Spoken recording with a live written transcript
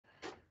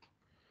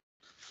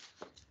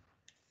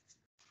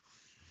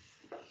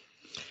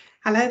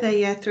Hello there,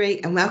 Year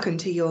 3, and welcome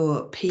to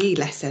your PE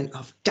lesson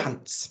of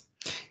dance.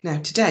 Now,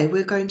 today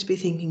we're going to be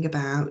thinking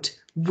about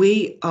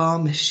we are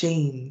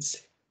machines.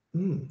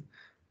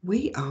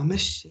 We are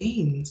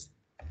machines.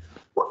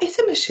 What is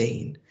a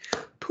machine?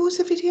 Pause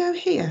the video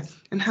here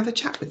and have a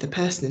chat with the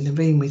person in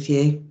the room with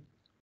you.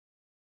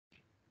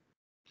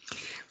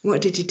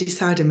 What did you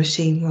decide a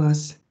machine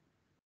was?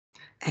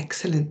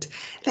 Excellent.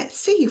 Let's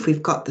see if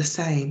we've got the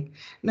same.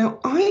 Now,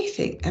 I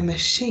think a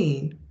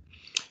machine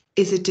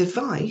is a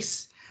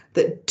device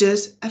that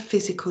does a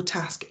physical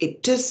task.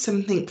 It does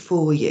something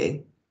for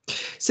you.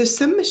 So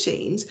some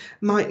machines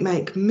might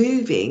make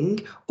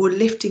moving or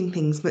lifting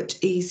things much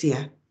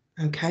easier.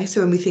 Okay, so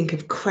when we think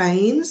of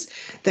cranes,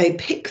 they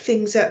pick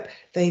things up,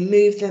 they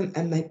move them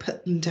and they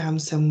put them down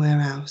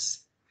somewhere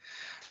else.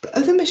 But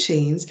other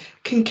machines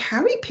can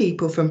carry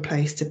people from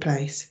place to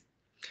place.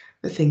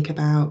 But think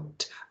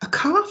about a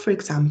car, for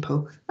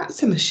example.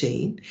 That's a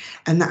machine,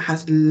 and that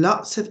has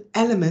lots of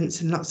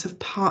elements and lots of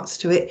parts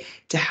to it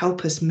to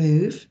help us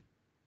move.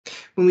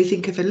 When we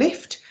think of a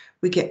lift,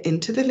 we get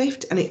into the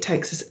lift and it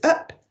takes us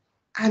up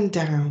and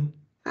down.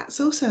 That's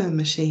also a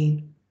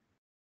machine.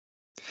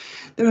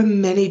 There are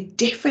many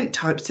different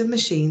types of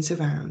machines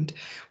around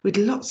with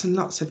lots and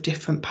lots of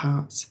different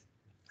parts.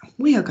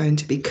 We are going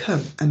to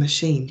become a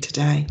machine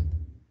today.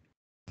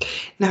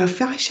 Now, if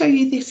I show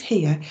you this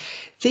here,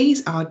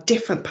 these are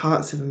different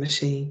parts of a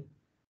machine.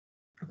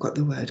 I've got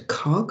the word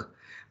cog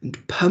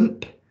and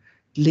pump,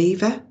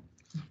 lever,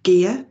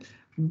 gear,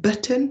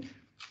 button,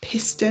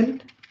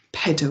 piston,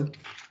 pedal.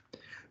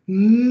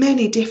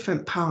 Many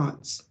different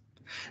parts.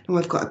 Now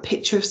I've got a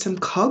picture of some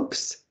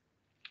cogs.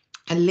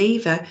 A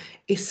lever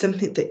is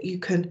something that you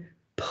can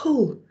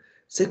pull.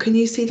 So can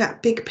you see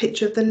that big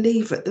picture of the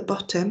lever at the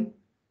bottom?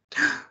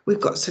 We've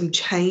got some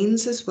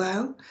chains as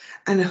well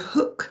and a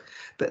hook,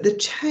 but the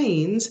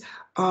chains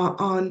are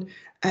on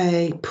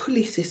a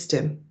pulley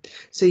system.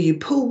 So you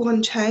pull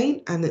one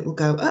chain and it will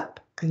go up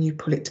and you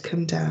pull it to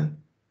come down.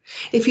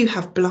 If you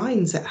have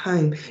blinds at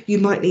home, you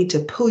might need to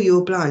pull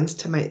your blinds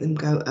to make them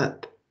go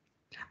up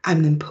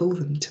and then pull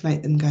them to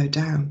make them go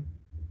down.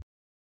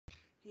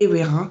 Here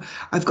we are.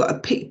 I've got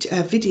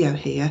a video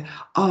here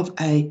of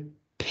a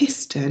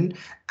piston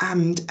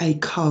and a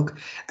cog,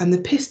 and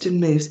the piston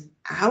moves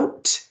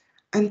out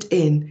and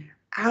in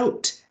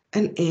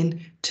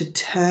to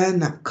turn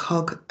that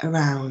cog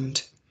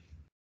around.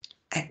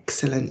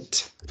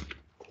 Excellent.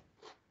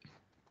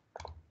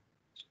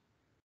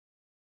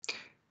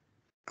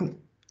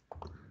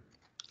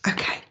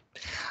 Okay,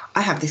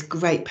 I have this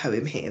great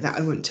poem here that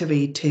I want to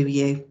read to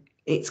you.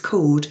 It's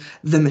called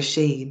The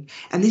Machine,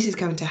 and this is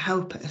going to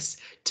help us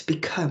to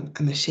become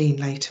a machine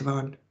later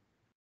on.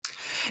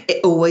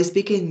 It always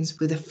begins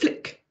with a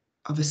flick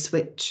of a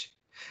switch,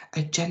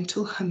 a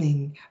gentle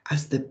humming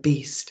as the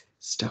beast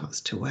starts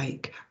to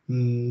wake.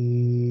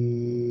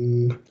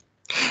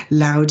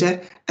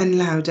 Louder and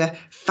louder,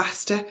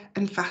 faster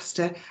and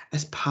faster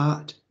as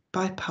part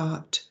by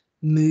part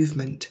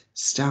movement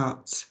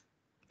starts.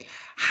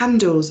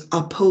 Handles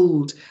are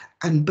pulled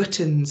and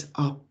buttons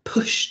are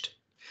pushed.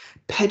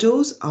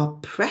 Pedals are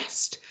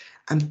pressed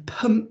and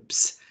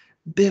pumps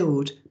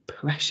build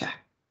pressure.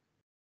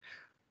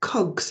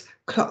 Cogs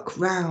clock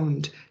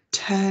round,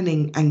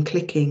 turning and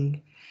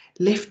clicking,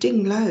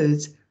 lifting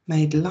loads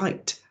made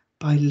light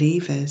by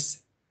levers.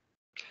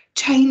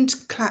 Chains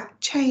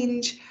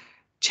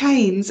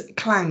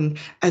clang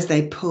as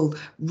they pull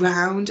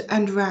round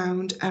and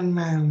round and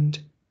round.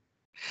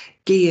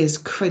 Gears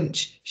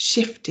crunch,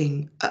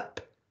 shifting up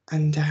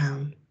and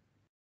down.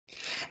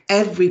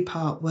 Every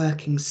part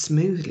working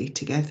smoothly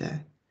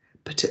together,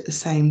 but at the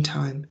same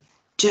time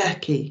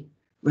jerky,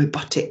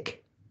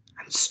 robotic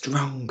and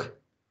strong.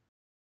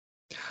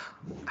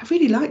 I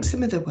really like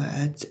some of the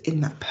words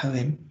in that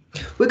poem.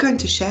 We're going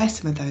to share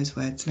some of those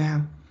words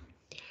now.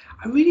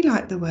 I really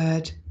like the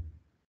word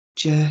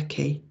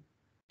jerky.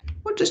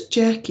 What does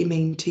jerky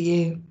mean to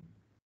you?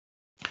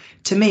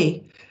 To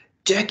me,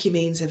 jerky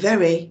means a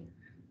very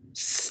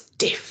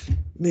stiff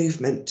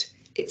movement.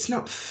 It's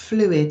not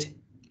fluid.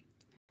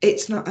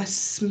 It's not a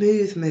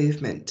smooth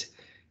movement.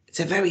 It's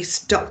a very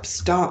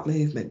stop-start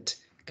movement.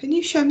 Can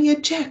you show me a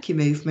jerky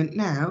movement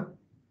now?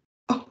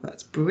 Oh,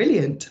 that's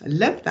brilliant. I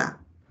love that.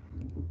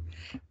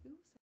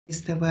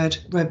 Is the word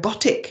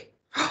robotic.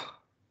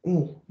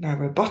 Oh, now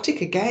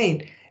robotic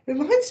again. It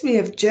reminds me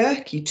of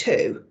jerky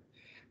too,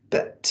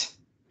 but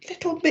a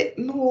little bit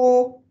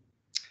more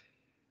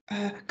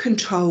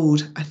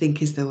controlled, I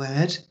think is the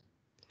word.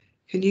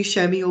 Can you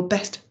show me your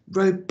best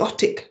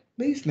robotic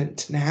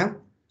movement now?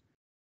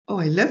 Oh,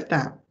 I love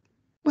that.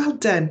 Well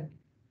done.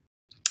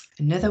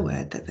 Another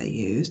word that they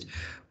used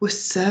was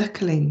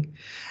circling.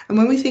 And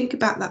when we think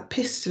about that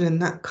piston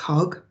and that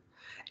cog,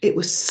 it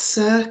was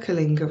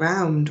circling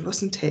around,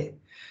 wasn't it?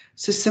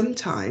 So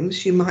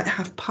sometimes you might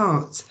have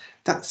parts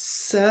that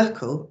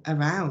circle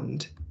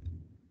around.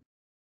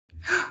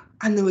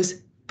 And there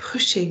was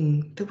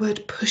pushing, the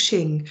word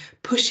pushing,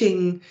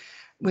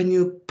 when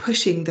you're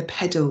pushing the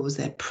pedals,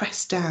 they're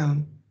pressed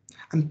down,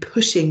 and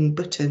pushing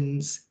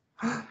buttons.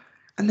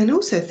 And then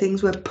also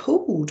things were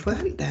pulled,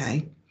 weren't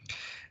they?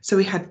 So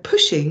we had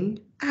pushing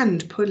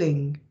and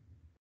pulling.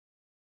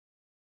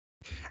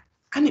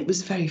 And it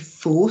was very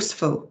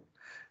forceful.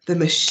 The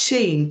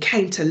machine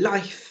came to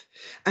life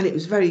and it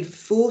was very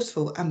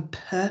forceful and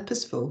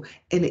purposeful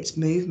in its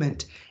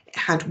movement. It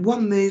had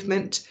one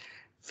movement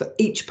for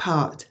each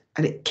part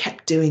and it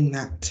kept doing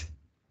that.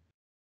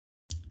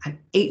 And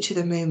each of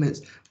the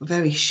movements were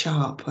very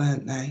sharp,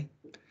 weren't they?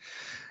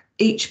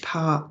 Each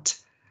part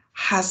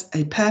has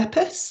a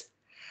purpose.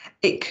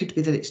 It could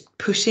be that it's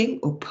pushing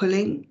or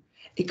pulling.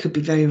 It could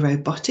be very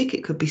robotic.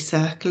 It could be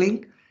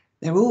circling.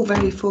 They're all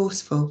very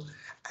forceful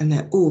and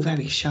they're all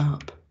very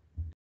sharp.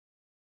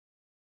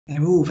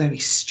 They're all very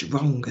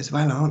strong as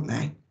well, aren't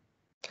they?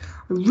 I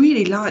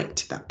really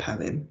liked that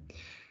poem.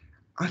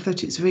 I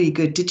thought it was really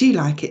good. Did you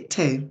like it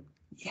too?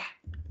 Yeah.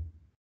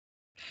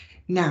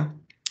 Now,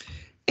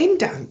 in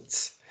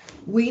dance,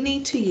 we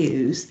need to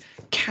use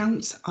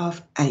counts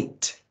of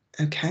 8,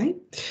 okay?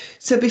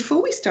 So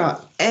before we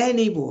start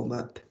any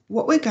warm-up,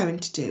 what we're going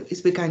to do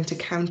is we're going to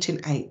count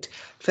in 8.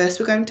 First,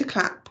 we're going to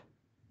clap,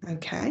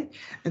 okay?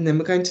 And then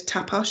we're going to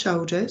tap our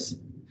shoulders,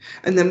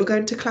 and then we're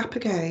going to clap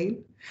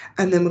again,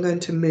 and then we're going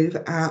to move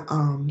our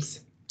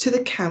arms to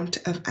the count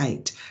of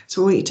 8.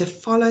 So I want you to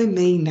follow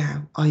me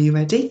now. Are you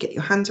ready? Get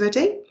your hands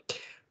ready. I'm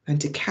going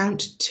to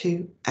count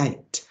to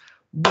 8.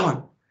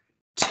 1,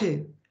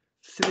 2,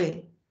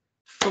 3,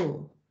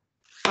 4,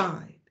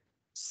 5,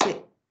 6,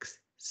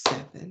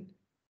 7,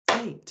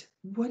 8.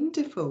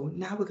 Wonderful.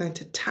 Now we're going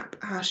to tap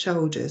our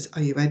shoulders.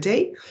 Are you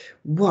ready?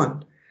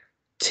 1,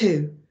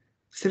 2,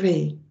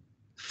 3,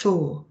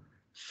 4,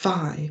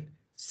 5,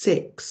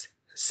 6,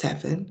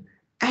 7,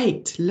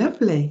 8.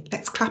 Lovely.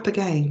 Let's clap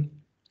again.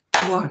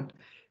 1,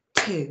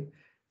 2,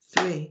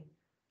 3,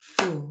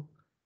 4,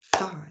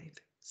 5,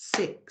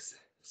 6,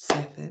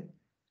 7,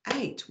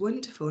 8.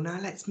 Wonderful. Now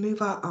let's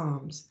move our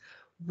arms.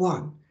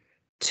 1,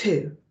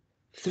 2,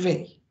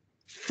 3,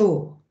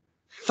 4,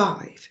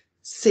 5,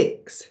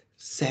 6,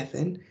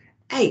 7,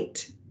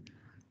 8.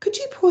 Could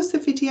you pause the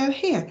video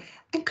here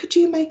and could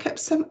you make up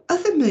some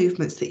other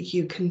movements that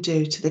you can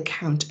do to the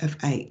count of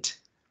 8?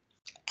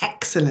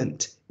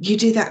 Excellent. You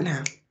do that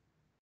now.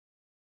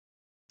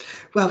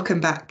 Welcome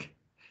back.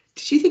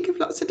 Did you think of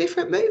lots of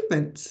different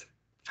movements?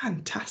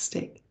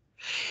 Fantastic.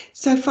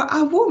 So for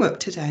our warm-up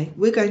today,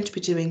 we're going to be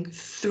doing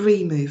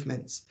 3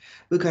 movements.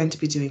 We're going to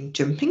be doing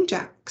jumping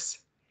jacks,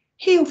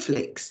 heel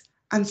flicks,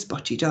 and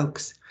spotty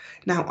dogs.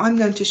 Now I'm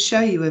going to show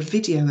you a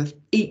video of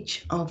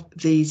each of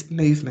these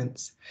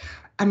movements.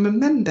 And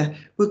remember,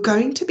 we're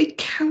going to be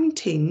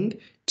counting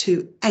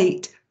to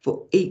 8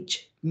 for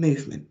each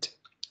movement.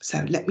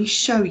 So let me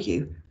show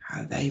you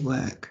how they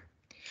work.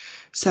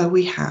 So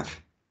we have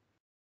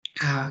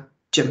our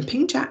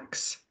jumping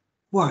jacks.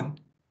 1,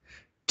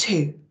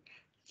 2,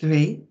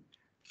 3,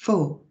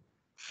 4,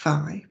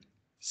 5,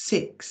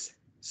 6,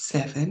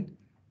 7,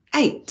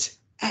 8.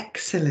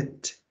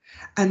 Excellent.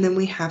 And then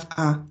we have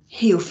our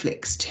heel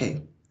flicks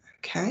too.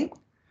 Okay.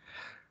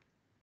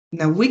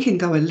 Now we can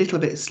go a little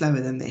bit slower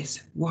than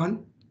this.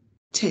 1,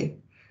 2,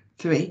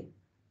 3,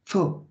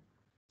 4,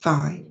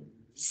 5,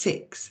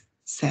 6,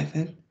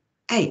 7,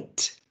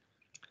 8.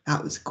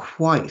 That was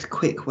quite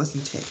quick,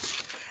 wasn't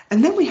it?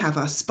 And then we have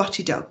our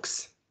spotty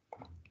dogs.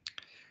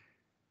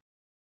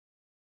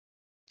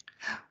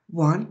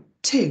 1,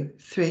 2,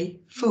 3,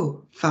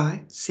 4, 5,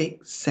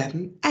 6,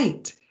 7,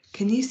 8.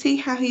 Can you see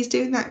how he's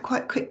doing that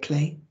quite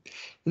quickly?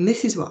 And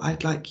this is what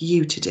I'd like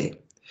you to do.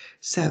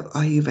 So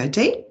are you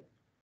ready?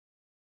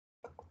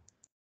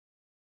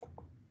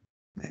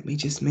 Let me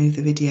just move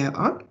the video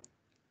on.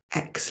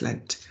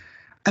 Excellent.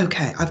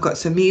 Okay, I've got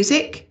some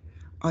music.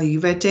 Are you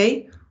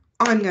ready?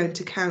 I'm going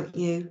to count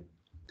you.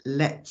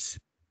 Let's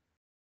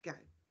go.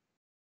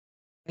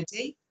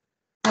 Ready?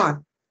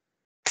 1,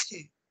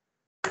 2,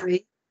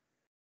 3,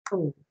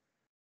 4,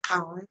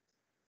 5,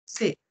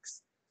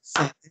 6,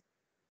 7,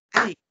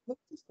 8.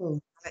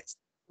 Wonderful. Let's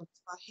go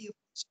to our heel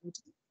shoulder.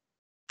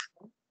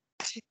 1,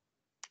 2,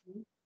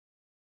 3,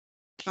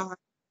 5,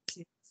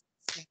 6,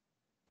 7,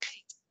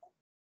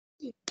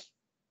 8.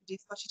 Do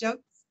spotty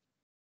dogs.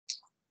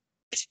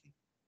 2,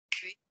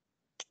 3,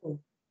 4,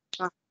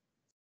 5.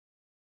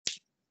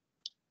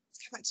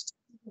 Let's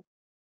come back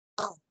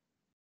to 1,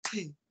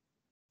 2,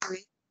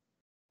 3,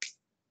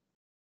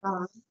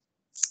 5,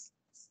 6,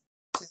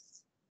 7,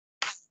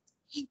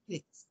 8. Heel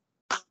flicks.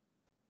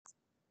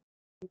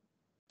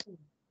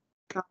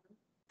 1, 2,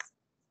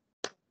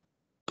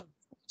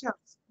 5, 6,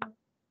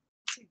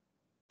 7, 8.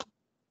 1,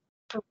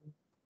 2,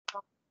 4,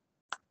 5,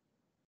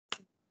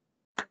 6,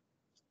 7,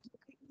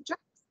 8.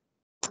 Jacks.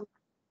 1,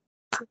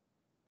 2,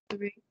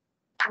 3,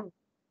 4,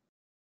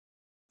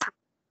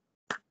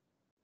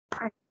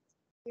 5,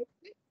 6, 7, 8. Heel flicks. 1, 2, 3, 4, 5, 6,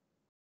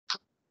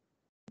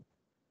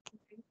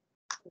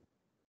 7,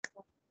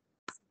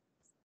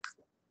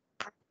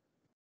 8.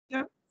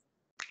 Jacks.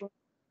 1,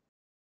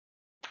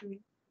 2, 3,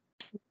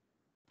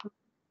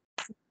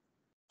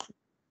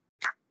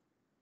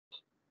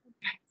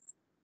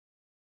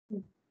 4,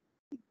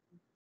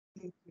 6,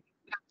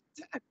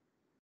 7,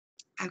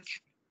 8.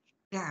 Okay,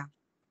 now,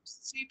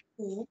 super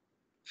warm.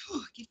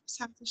 Oh, give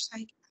yourself a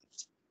shake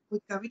out. we're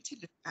going to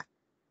look at,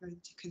 going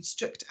to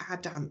construct our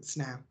dance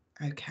now.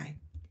 Okay.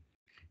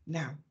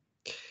 Now,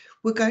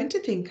 we're going to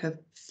think of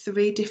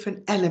 3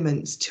 different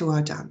elements to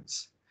our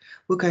dance.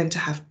 We're going to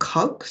have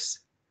cogs,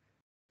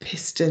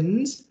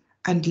 pistons,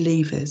 and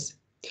levers.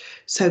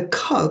 So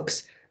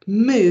cogs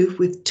move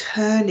with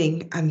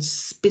turning and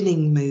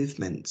spinning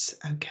movements,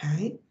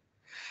 okay?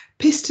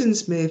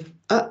 Pistons move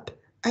up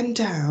and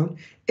down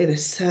in a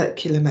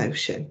circular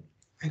motion,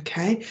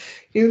 okay?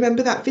 You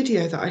remember that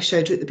video that I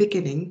showed you at the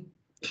beginning?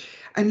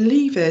 And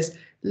levers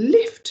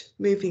lift,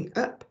 moving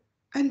up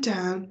and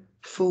down,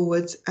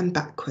 forwards and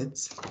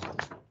backwards.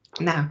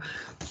 Now,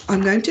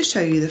 I'm going to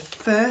show you the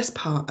first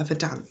part of a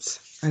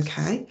dance,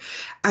 okay?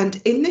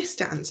 And in this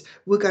dance,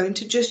 we're going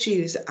to just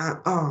use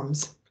our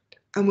arms,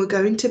 and we're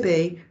going to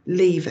be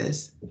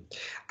levers.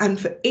 And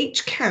for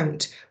each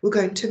count, we're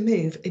going to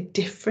move a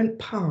different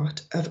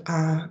part of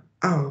our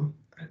arm,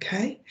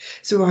 okay?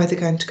 So we're either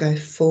going to go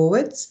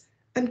forwards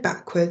and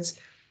backwards,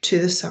 to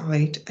the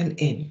side and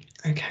in,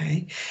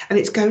 okay? And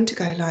it's going to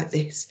go like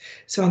this.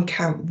 So on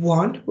count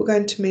 1, we're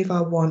going to move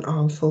our one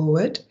arm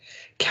forward.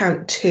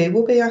 Count 2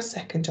 will be our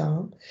second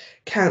arm.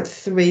 Count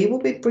 3 will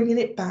be bringing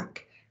it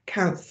back.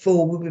 Count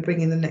 4 will be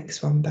bringing the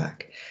next one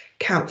back.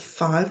 Count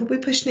 5 will be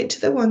pushing it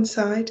to the one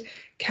side.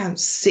 Count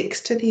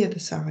 6 to the other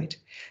side.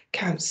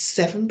 Count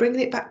 7, bringing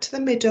it back to the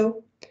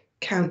middle.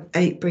 Count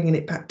 8, bringing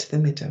it back to the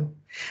middle.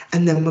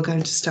 And then we're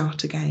going to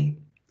start again,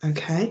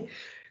 okay?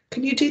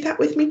 Can you do that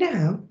with me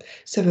now?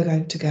 So we're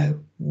going to go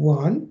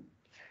 1,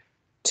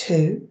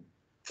 2,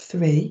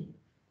 3,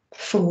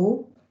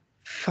 4,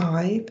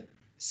 5,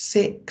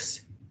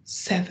 6,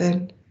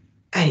 7,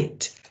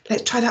 8.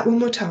 Let's try that one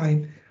more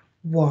time.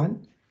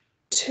 1,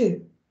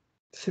 2,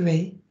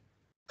 3,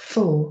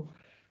 4,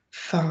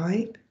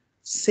 5,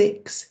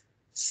 6,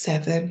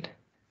 7,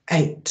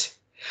 8.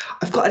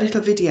 I've got a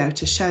little video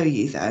to show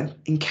you though,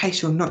 in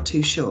case you're not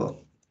too sure.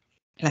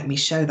 Let me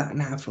show that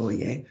now for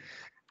you.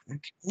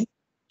 Okay,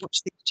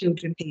 watch these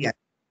children here.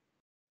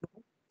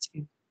 1,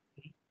 2,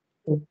 3,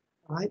 4,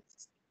 5, 6,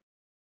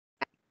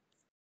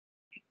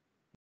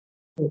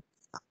 4,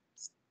 5,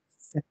 6,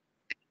 7,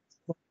 8.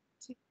 1,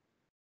 2,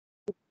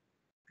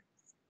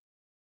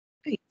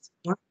 8.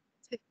 1,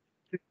 2,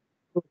 3,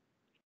 4, 5,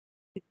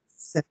 6,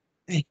 7,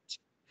 8.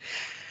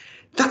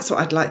 That's what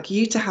I'd like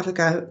you to have a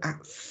go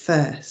at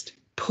first.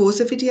 Pause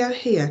the video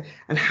here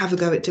and have a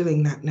go at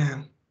doing that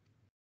now.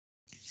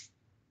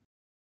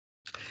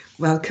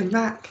 Welcome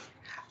back.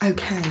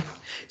 Okay,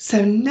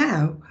 so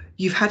now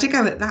you've had a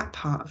go at that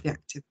part of the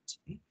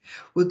activity.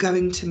 We're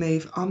going to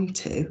move on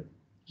to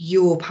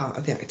your part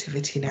of the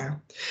activity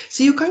now.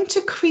 So you're going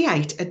to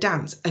create a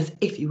dance as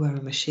if you were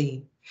a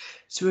machine.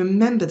 So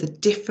remember the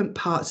different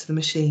parts of the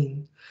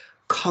machine.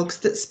 Cogs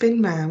that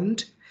spin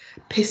round,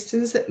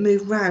 pistons that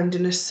move round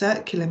in a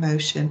circular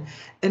motion,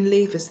 and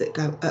levers that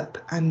go up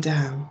and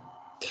down.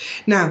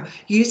 Now,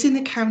 using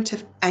the count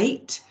of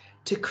 8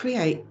 to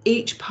create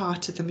each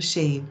part of the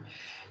machine.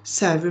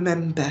 So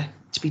remember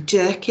to be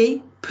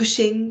jerky,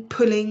 pushing,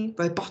 pulling,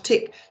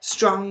 robotic,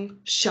 strong,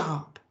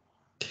 sharp.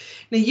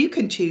 Now you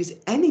can choose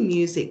any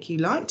music you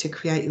like to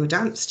create your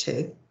dance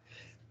to,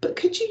 but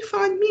could you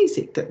find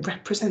music that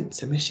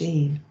represents a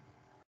machine?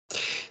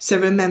 So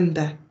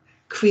remember,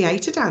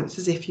 create a dance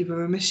as if you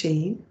were a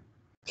machine.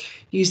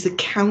 Use the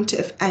count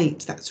of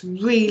 8, that's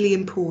really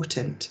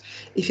important.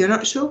 If you're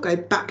not sure, go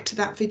back to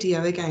that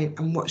video again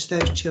and watch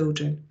those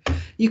children.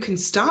 You can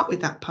start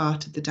with that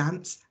part of the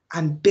dance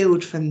and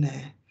build from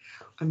there.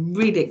 I'm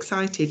really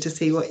excited to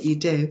see what you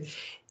do.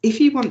 If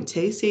you want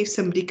to, see if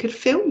somebody could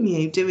film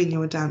you doing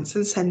your dance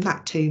and send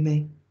that to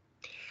me.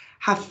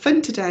 Have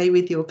fun today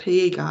with your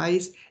PE,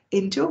 guys.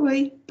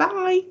 Enjoy.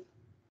 Bye.